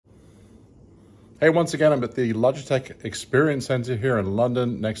Hey, once again, I'm at the Logitech Experience Center here in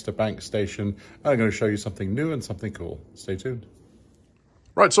London, next to Bank Station. I'm going to show you something new and something cool. Stay tuned.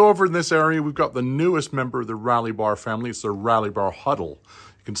 Right, so over in this area, we've got the newest member of the Rally Bar family. It's the Rally Bar Huddle.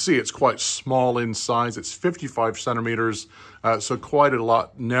 You can see it's quite small in size. It's 55 centimeters, so quite a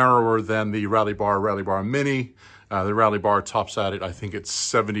lot narrower than the Rally Bar Mini. The Rally Bar tops at it, I think it's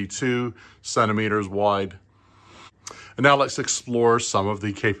 72 centimeters wide. And now let's explore some of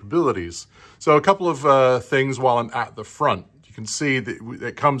the capabilities. So a couple of things while I'm at the front. You can see that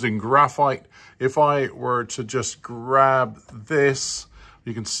it comes in graphite. If I were to just grab this,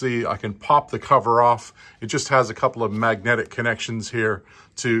 you can see I can pop the cover off. It just has a couple of magnetic connections here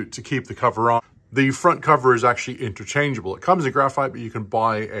to keep the cover on. The front cover is actually interchangeable. It comes in graphite, but you can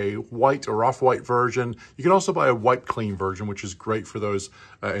buy a white or off-white version. You can also buy a wipe clean version, which is great for those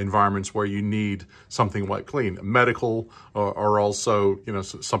environments where you need something wipe clean. Medical or also, you know,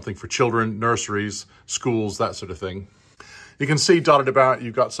 something for children, nurseries, schools, that sort of thing. You can see dotted about,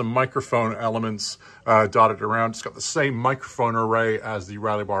 you've got some microphone elements dotted around. It's got the same microphone array as the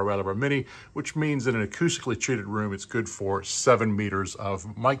Rally Bar Mini, which means in an acoustically treated room, it's good for 7 meters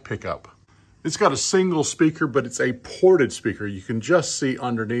of mic pickup. It's got a single speaker, but it's a ported speaker. You can just see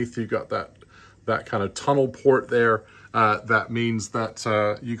underneath, you've got that kind of tunnel port there. That means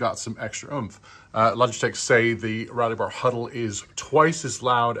that you got some extra oomph. Logitech say the Rally Bar Huddle is twice as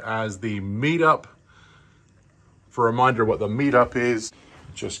loud as the Meetup. For a reminder what the Meetup is,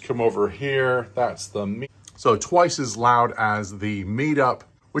 just come over here. That's the Meetup. So twice as loud as the Meetup,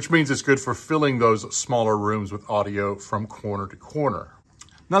 which means it's good for filling those smaller rooms with audio from corner to corner.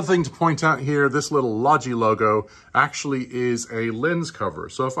 Another thing to point out here, this little Logi logo actually is a lens cover.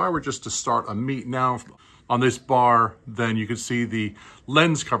 So if I were just to start a meet now on this bar, then you can see the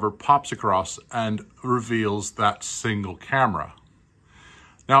lens cover pops across and reveals that single camera.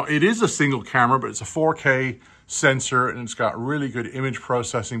 Now it is a single camera, but it's a 4K sensor and it's got really good image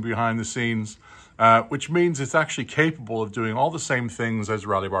processing behind the scenes, which means it's actually capable of doing all the same things as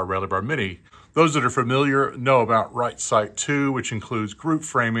Rally Bar Mini. Those that are familiar know about Right Sight 2, which includes group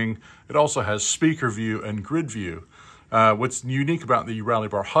framing. It also has speaker view and grid view. What's unique about the Rally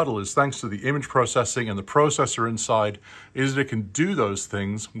Bar Huddle is thanks to the image processing and the processor inside is that it can do those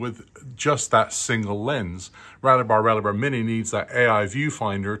things with just that single lens. Rally Bar Mini needs that AI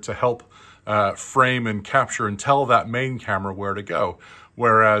viewfinder to help frame and capture and tell that main camera where to go.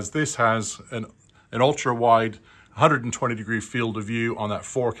 Whereas this has an ultra-wide 120-degree field of view on that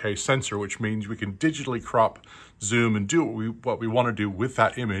 4K sensor, which means we can digitally crop, zoom, and do what we want to do with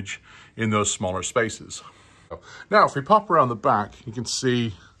that image in those smaller spaces. Now, if we pop around the back, you can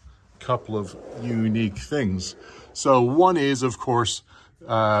see a couple of unique things. So one is, of course,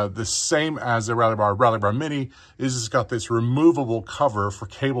 the same as the Rally Bar Mini, is it's got this removable cover for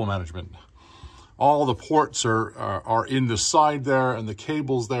cable management. All the ports are in the side there, and the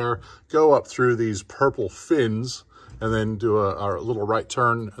cables there go up through these purple fins and then do a little right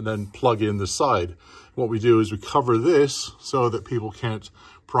turn and then plug in the side. What we do is we cover this so that people can't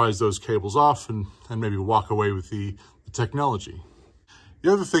prise those cables off and maybe walk away with the technology.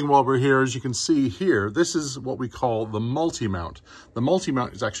 The other thing while we're here, as you can see here, this is what we call the multi-mount. The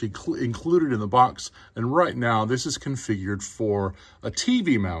multi-mount is actually included in the box, and right now this is configured for a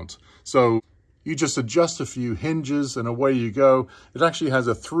TV mount. So you just adjust a few hinges and away you go. It actually has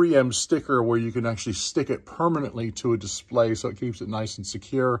a 3M sticker where you can actually stick it permanently to a display so it keeps it nice and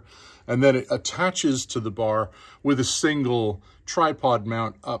secure. And then it attaches to the bar with a single tripod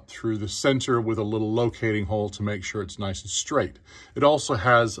mount up through the center with a little locating hole to make sure it's nice and straight. It also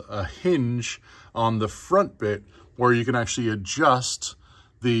has a hinge on the front bit where you can actually adjust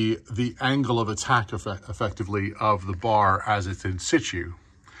the angle of attack effectively of the bar as it's in situ.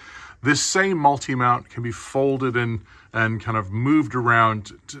 This same multi-mount can be folded and kind of moved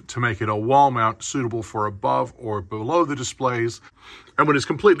around to make it a wall mount suitable for above or below the displays. And when it's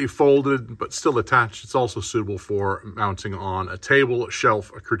completely folded but still attached, it's also suitable for mounting on a table, a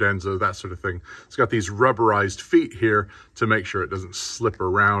shelf, a credenza, that sort of thing. It's got these rubberized feet here to make sure it doesn't slip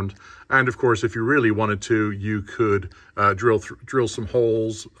around. And of course, if you really wanted to, you could drill some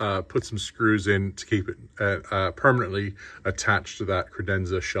holes, put some screws in to keep it permanently attached to that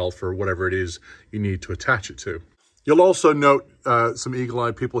credenza, shelf, or whatever it is you need to attach it to. You'll also note some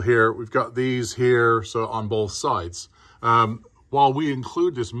eagle-eyed people here. We've got these here, so on both sides. While we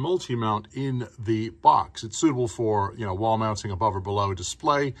include this multi-mount in the box, it's suitable for, you know, wall mounting above or below a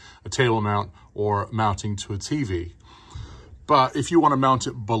display, a table mount, or mounting to a TV. But if you want to mount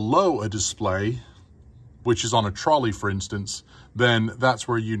it below a display, which is on a trolley, for instance, then that's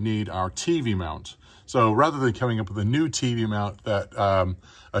where you need our TV mount. So rather than coming up with a new TV mount that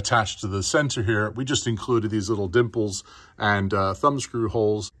attached to the center here, we just included these little dimples and thumb screw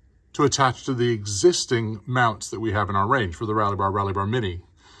holes to attach to the existing mounts that we have in our range for the Rally Bar Mini.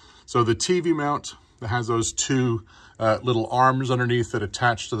 So the TV mount that has those two little arms underneath that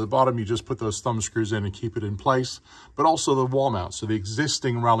attach to the bottom, you just put those thumb screws in and keep it in place, but also the wall mount, so the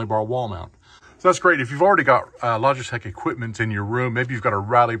existing Rally Bar wall mount. So that's great. If you've already got Logitech equipment in your room, maybe you've got a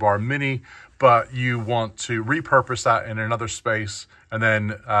Rally Bar Mini, but you want to repurpose that in another space and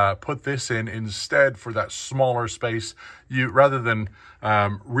then put this in instead for that smaller space, rather than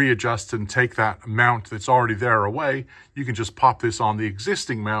readjust and take that mount that's already there away, you can just pop this on the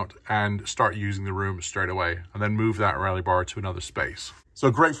existing mount and start using the room straight away, and then move that Rally Bar to another space.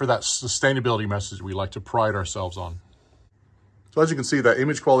 So great for that sustainability message we like to pride ourselves on. So as you can see, that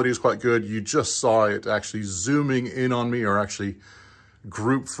image quality is quite good. You just saw it actually zooming in on me, or actually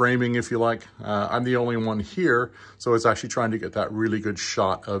group framing, if you like. I'm the only one here, so it's actually trying to get that really good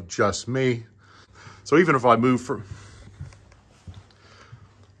shot of just me. So even if I move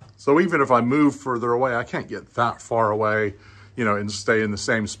further away, I can't get that far away, you know, and stay in the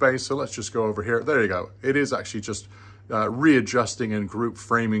same space. So let's just go over here. There you go. It is actually just readjusting and group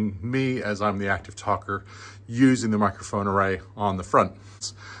framing me as I'm the active talker using the microphone array on the front.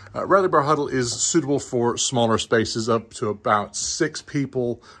 Rally Bar Huddle is suitable for smaller spaces up to about 6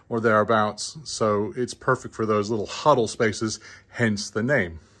 people or thereabouts. So it's perfect for those little huddle spaces, hence the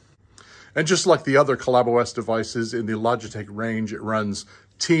name. And just like the other CollabOS devices in the Logitech range, it runs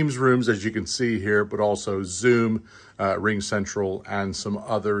Teams rooms, as you can see here, but also Zoom, Ring Central, and some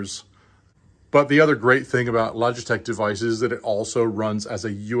others. But the other great thing about Logitech devices is that it also runs as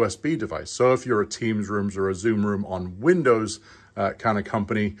a USB device. So if you're a Teams rooms or a Zoom room on Windows kind of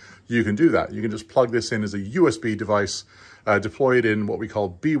company, you can do that. You can just plug this in as a USB device, deploy it in what we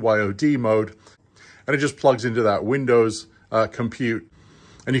call BYOD mode, and it just plugs into that Windows compute,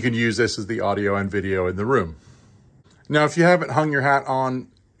 and you can use this as the audio and video in the room. Now, if you haven't hung your hat on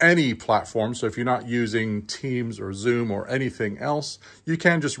any platform, so if you're not using Teams or Zoom or anything else, you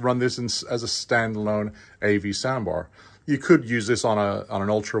can just run this as a standalone AV soundbar. You could use this on an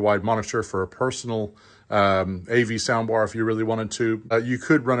ultra-wide monitor for a personal AV soundbar if you really wanted to. You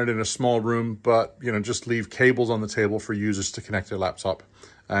could run it in a small room, but just leave cables on the table for users to connect their laptop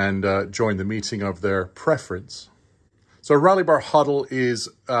and join the meeting of their preference. So Rally Bar Huddle is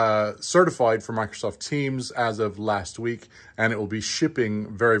certified for Microsoft Teams as of last week, and it will be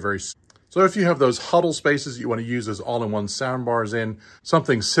shipping very, very soon. So if you have those huddle spaces that you want to use as all-in-one soundbars in,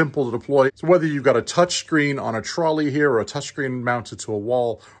 something simple to deploy. So whether you've got a touch screen on a trolley here or a touch screen mounted to a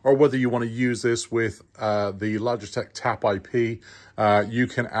wall, or whether you want to use this with the Logitech Tap IP, you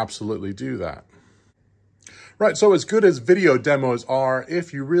can absolutely do that. Right, so as good as video demos are,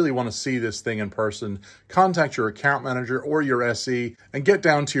 if you really want to see this thing in person, contact your account manager or your SE and get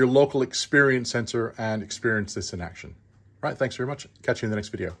down to your local experience center and experience this in action. Right, thanks very much. Catch you in the next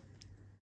video.